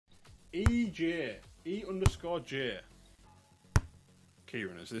EJ. E_J.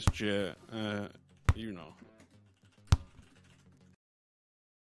 Kieran, is this J? You know.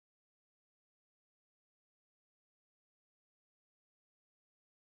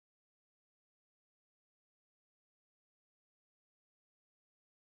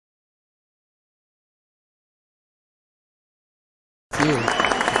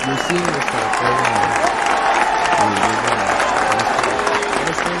 You're seeing yourself right now.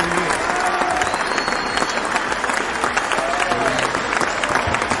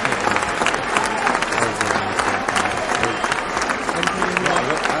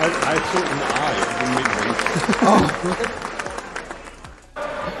 I saw it in the eye.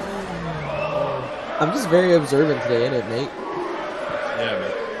 I'm just very observant today, ain't it, mate? Yeah,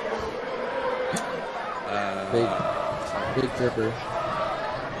 mate. Big dripper.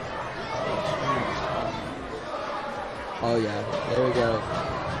 Oh yeah, there we go.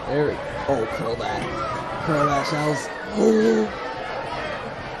 Oh, curl that, shells. Oh.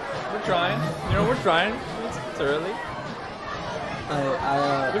 We're trying. You know, we're trying. It's early.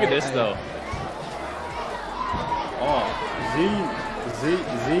 Look at this though. Oh,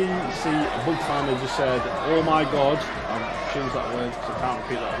 ZC Bug Family just said, "Oh my God!" I've changed that word because I can't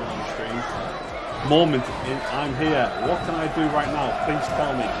repeat that on the stream. I'm here. What can I do right now? Please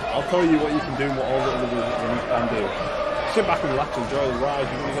tell me. I'll tell you what you can do and what all the other ones can do. Sit back and relax, enjoy the ride.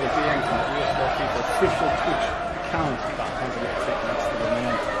 You're going to get a DM from the ESPN FIFA official Twitch account that has a little tick next to the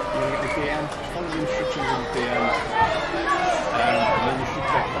name. You're going to get the DM, just follow the instructions in the DM. And then you should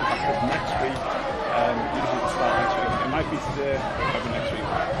get contact up next week. Usually at the start next week. It might be today, maybe next week,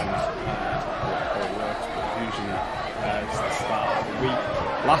 it depends how it works, but usually it's the start of the week.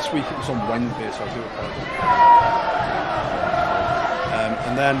 Last week it was on Wednesday, so I do apologize.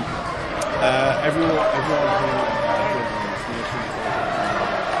 And then everyone who you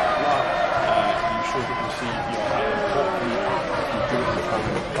should receive your hopefully if you do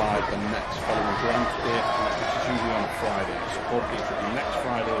it by the next following grant date, which is usually on a Friday. So hopefully it's the next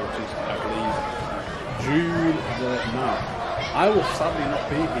Friday, which is I believe June the 9th. I will sadly not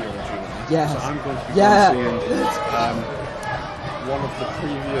be here on June 9th, so I'm going to be seeing one of the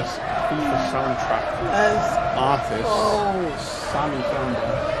previous FIFA soundtrack artists, Sammy Fender.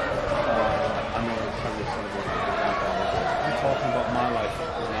 I know it's probably I'm talking about my life,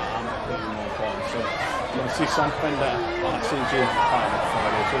 I'm completely more important. So you want to see Sam Fender at St. James Park next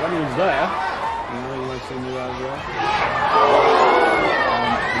Friday. So if anyone's there, you know, you want to see me there as well.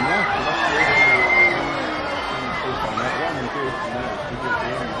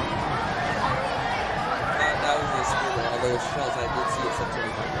 That was the school with all those shells. I did see it some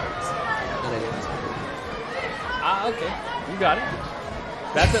 25 yards. And I didn't see it. Okay. You got it.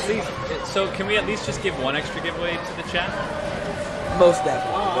 That's at least... So can we at least just give one extra giveaway to the chat? Most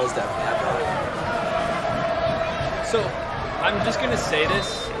definitely. Most definitely. So, I'm just going to say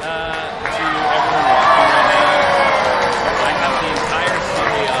this to everyone watching right now. I have the entire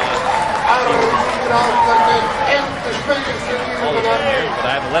Serie A all of them here, but I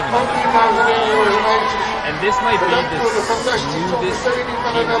have 11 of them. And this might be the smoothest game of the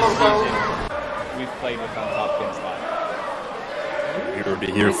season we've played with on Hopkins Live. You heard it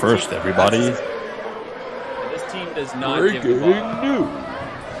here first, everybody. This team does not give a fuck.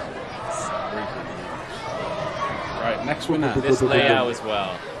 Right, next winner. This layout as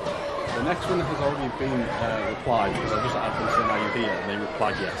well. The next winner has already been replied, because I just added them saying, are you here? And they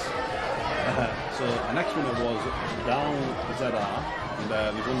replied yes. So the next winner was Down ZR, and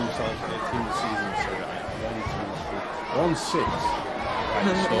they've won themselves a team of the season. So we're on 6.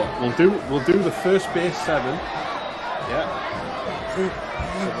 Right, so we'll do the first base 7. Yeah. So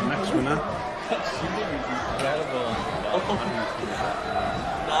the next winner. She did incredible.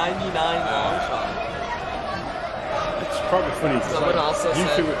 99 long shot. It's probably funny. Someone also said.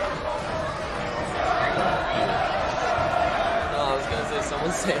 YouTube... No, I was gonna say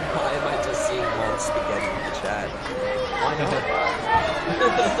someone said, why am I just seeing one spaghetti in the chat? Why not?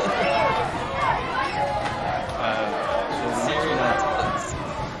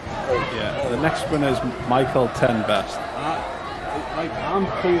 Yeah, the next winner is Michael 10 Best. I'm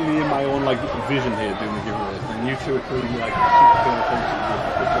clearly in my own vision here doing the giveaways, and you two are clearly super paying attention to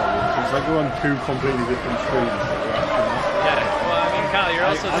the football game. So it's like we're on 2 completely different screens. Yeah, well, I mean, Kyle, you're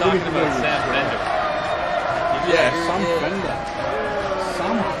also talking about Sam Fender. Yeah, Sam Fender.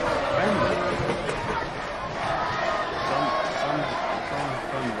 Sam Fender. Sam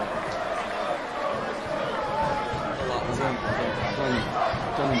Fender.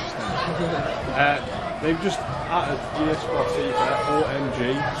 I don't understand. They've just added eSports FIFA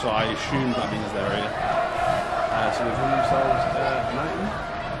OMG, so I assume that means they're here. So they've won themselves an item.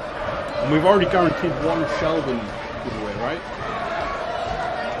 And we've already guaranteed one Sheldon giveaway, right?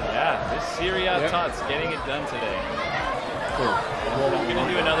 Yeah, this Serie A Tots getting it done today. Cool. I'm going to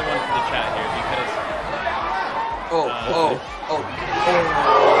do another one for the chat here because...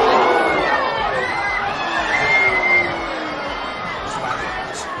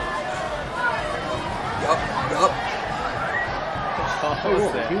 Yup.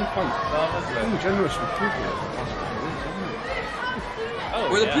 Being generous with people. Oh,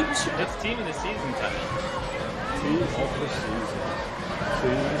 We're the yeah. people should... It's team of the season time. Team of the season.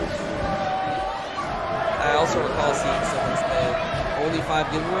 I also recall seeing someone say, only 5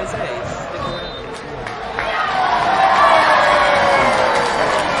 giveaways. Hey, stick around.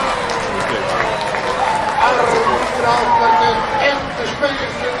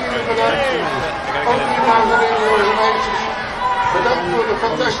 Bedankt voor de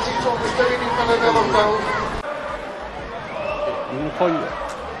fantastische ondersteuning van het elftal. I'm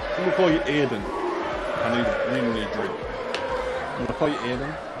gonna call you Aiden. I need a drink. I'm gonna call you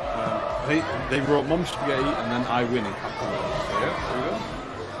Aiden. They wrote Mum Spaghetti and then I win in capitals. So yeah, there we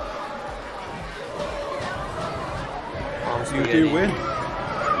go. You do win. You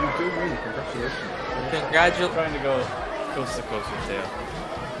do win. Congratulations. Congratulations. Trying to go coast to coast with Theo.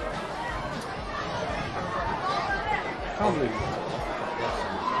 Can't believe it.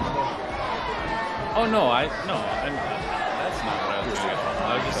 Oh no, that's not what I was doing.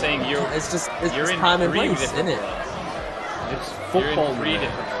 I was just saying you're in time and three place, different isn't it? worlds. It's football. You're in 3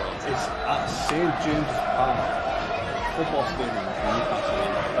 different worlds. It's at St James's Park, football stadium in Newcastle.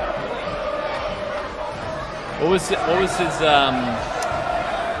 What was his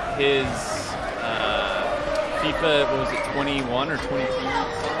FIFA? What was it? 21 or 22?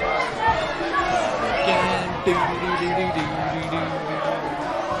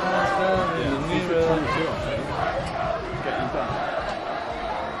 FIFA 22, I think. Getting done.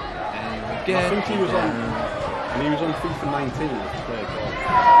 I think he was on FIFA 19 as a player as well.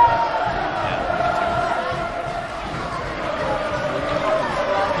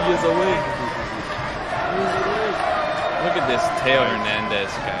 He is awake. Look at this Teo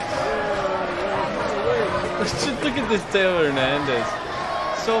Hernandez, guys. Just look at this Teo Hernandez.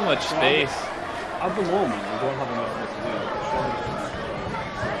 So much space. At the moment, we don't have enough to do.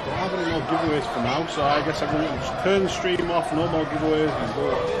 Don't have any more giveaways for now, so I guess everyone will just turn the stream off, no more giveaways, and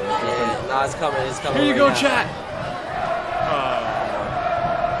go. Yeah, nah, it's coming. Here you right go, now. chat.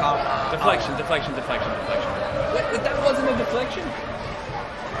 Deflection. Wait, that wasn't a deflection?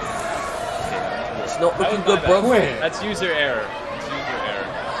 It's not looking good, bro. That's user error.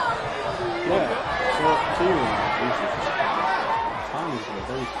 Yeah. So, team time is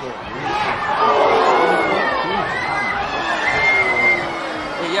very short.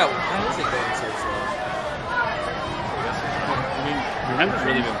 Well, yeah, why is it going so slow? I mean, we haven't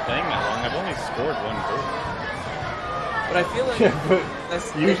really been playing that long. I've only scored 1 goal. But I feel like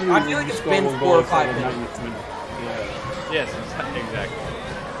usually I feel like it's been 4 or 5 minutes. Yes, exactly.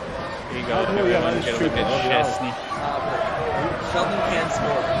 Here you go. Oh, yeah, that is Get a true. look at Chesney. Sheldon can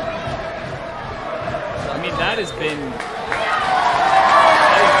score. I mean, that has been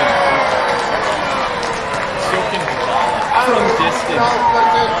soaking from distance.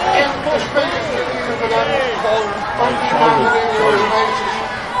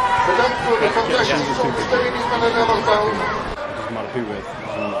 Bedankt voor de fantastische ondersteuning van het elftal. It doesn't matter who with.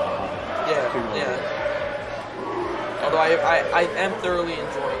 Yeah. Although I am thoroughly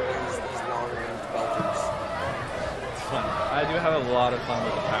enjoying these long-range belters. It's fun. I do have a lot of fun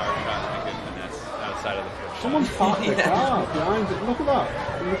with the power shot and a good finesse outside of the first shot. Someone's parked their car behind it. Look at that.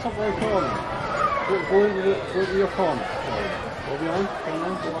 In the top right corner. Go into your corner. Go behind.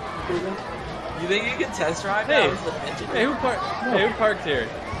 Go back to the again. You think you can test drive Hey, that with the engine? hey, who parked here?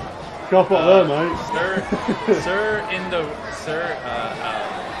 Go up there, mate. Sir, in the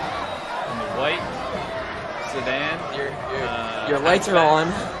white sedan. Your lights are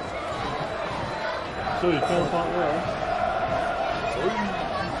on. So you can't park there.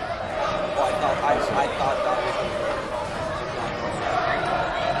 Oh, I thought that was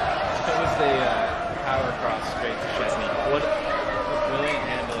That was the power cross straight to Chesney. What brilliant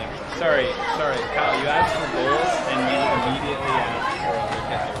handling. Sorry, Kyle, you asked for goals and you immediately asked for a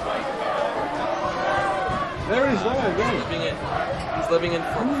look at the white car. There he's there again. He's living in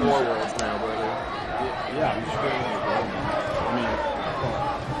 4 worlds now, brother. Yeah, I'm just waiting for the goal. I mean,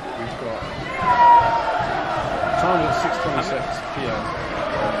 we've got time at 6:26 p.m.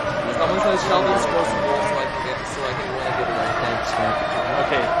 Someone says Sheldon scores some goals so I can really get it right. Thanks, man.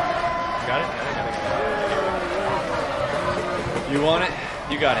 Okay. Got it? You want it?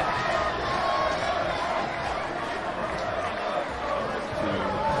 You got it.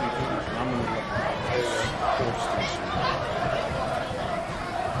 I'm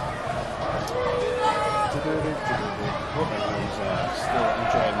hope everyone's still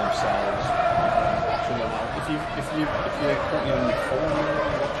enjoying themselves. Chilling out. If you're currently on your phone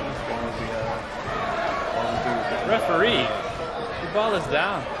watching this while we do a bit Referee, the ball is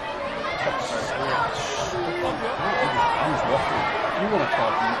down. I'm just watching. If you want to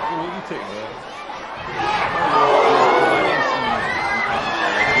talk, you take it there. I didn't see you in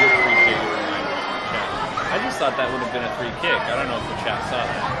commentary. I do appreciate your reminder in the chat. I just thought that would have been a free kick. I don't know if the chat saw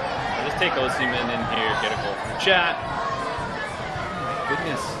that. I'll just take Osimhen in here, get a goal from the chat. Oh my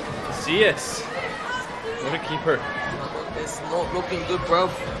goodness. Casillas. What a keeper. It's not looking good, bro.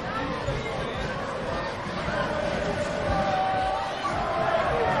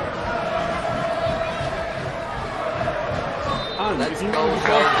 Let's go,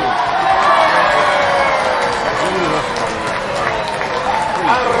 Sheldon.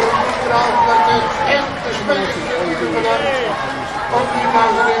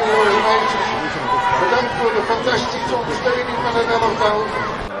 Bedankt voor de fantastische ondersteuning van het elftal.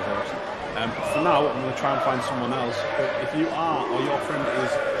 For now, I'm going to try and find someone else. But if you are, or your friend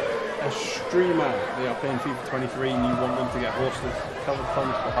is a streamer, they are playing FIFA 23 and you want them to get hosted, tell the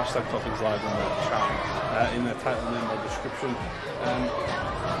comments for hashtag Toppings Live in the chat, in the title name or description. And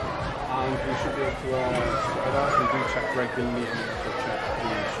we should be able to sort it out. We do check regularly and also check the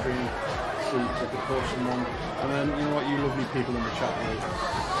stream, see if we can post someone. And then, you know what, you lovely people in the chat will be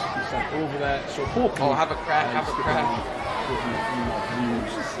sent over there. So hopefully, oh, have a crack, have a crack. Give me a few more views,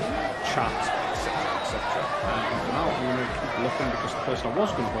 chats, etc. etc. For now, I'm going to keep looking because the person I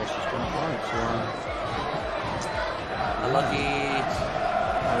was going to host is going to live. So, Alagi.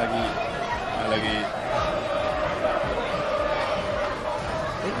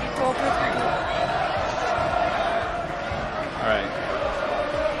 Alright.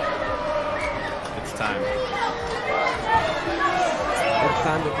 It's time. It's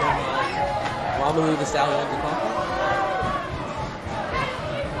time to bring Romelu the Stallion of the coffee.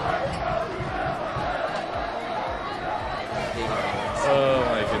 Oh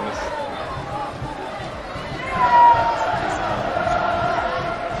my goodness.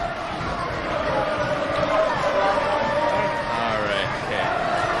 Alright, okay.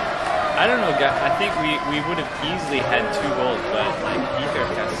 I don't know, guys. I think we would have easily had 2 goals, but like Iker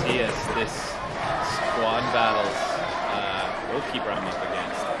Casillas, this squad battles goalkeeper I'm up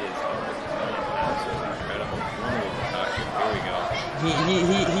against is absolutely incredible. Here we go.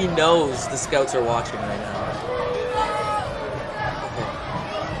 He knows the scouts are watching right now.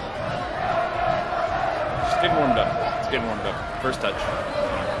 Getting warmed up. It's getting warmed up. First touch.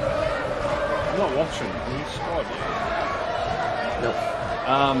 I'm not watching. You scored. Nope.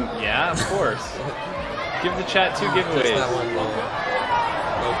 Yeah, of course. Give the chat 2 giveaways. That's that one goal.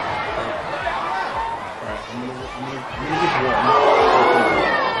 Nope. Alright, I'm gonna give one.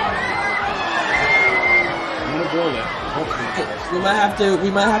 I'm gonna roll it. Hopefully. We might have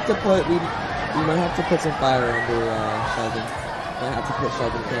to put some fire under Sheldon. I have to put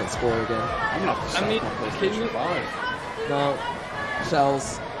Sheldon can't score again. I'm gonna have to set my PlayStation 5. No,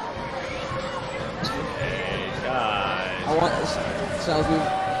 Shells. Hey guys. I want Shells.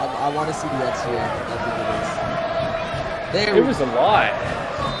 I want to see the XG. I think it is. There. It was a lie.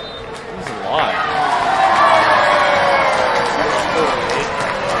 It was a lie.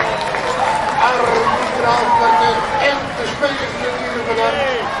 Arbitral en de spelers natuurlijk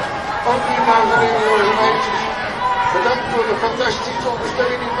bedankt. Ook die dames en heren, jongens en meisjes. Bedankt voor de fantastische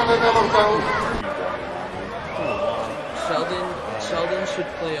ondersteuning van het elftal. Sheldon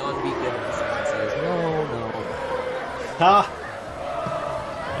should play on weekends. Says no. Ha!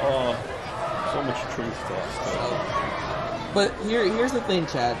 Oh, so much truth to that stuff. But here's the thing,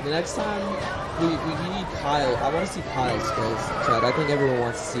 Chad. The next time we need Kyle. I want to see Kyle's skills, Chad. I think everyone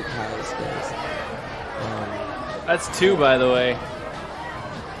wants to see Kyle's skills. That's 2, by the way.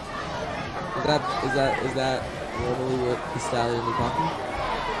 Is that normally what the Stallion is talking?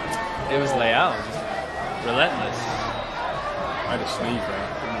 It was layout. Just relentless. I had a sneeze there.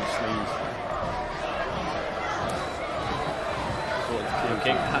 I didn't sneeze.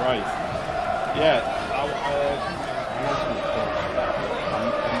 Okay. Right. Yeah. I'm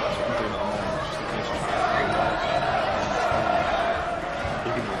doing it on just in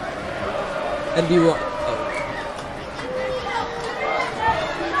case. And do you want?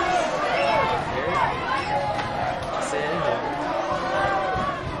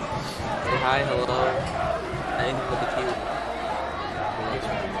 Hi, hello. Anything but the cute.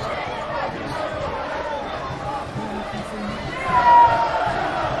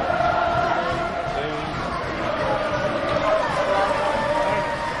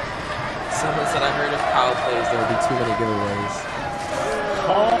 Someone said I heard if Kyle plays there will be too many giveaways.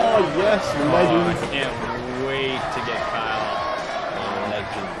 Oh yes, legend. I can't wait to get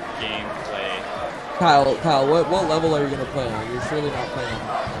Kyle, what level are you gonna play on? You're surely not playing on.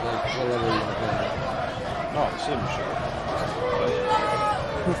 Like, what level are you gonna play on? No, it's him, sure.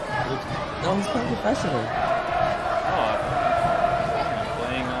 No, he's playing professional. Oh, I'm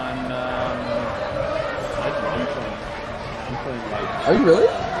playing on. I'm playing like. Are you really?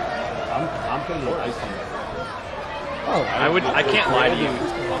 I'm playing with Icon. Oh, I can't lie to you.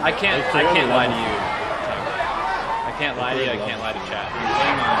 I can't lie to you. I can't lie to you. I can't lie to chat. I'm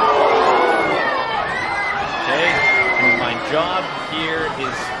playing on. Okay, and my job here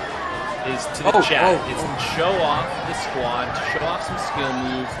is to the chat. It's to show off the squad, to show off some skill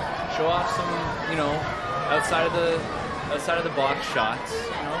moves, show off some, you know, outside of the box shots.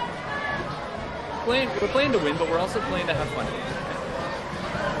 You know, we're playing to win, but we're also playing to have fun.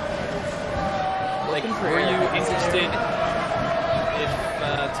 Like, were you interested if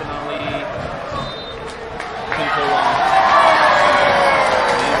Tenali can pull off?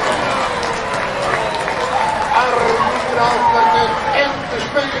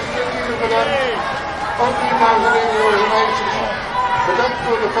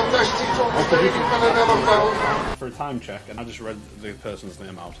 For a time check, and I just read the person's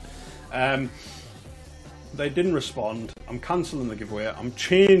name out. They didn't respond. I'm cancelling the giveaway. I'm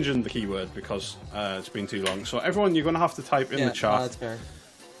changing the keyword because it's been too long. So everyone, you're going to have to type in the chat. That's fair.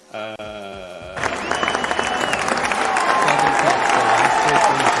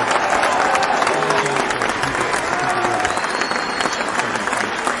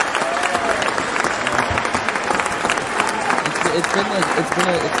 It's been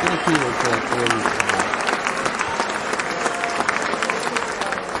a keyword for like 4 weeks now.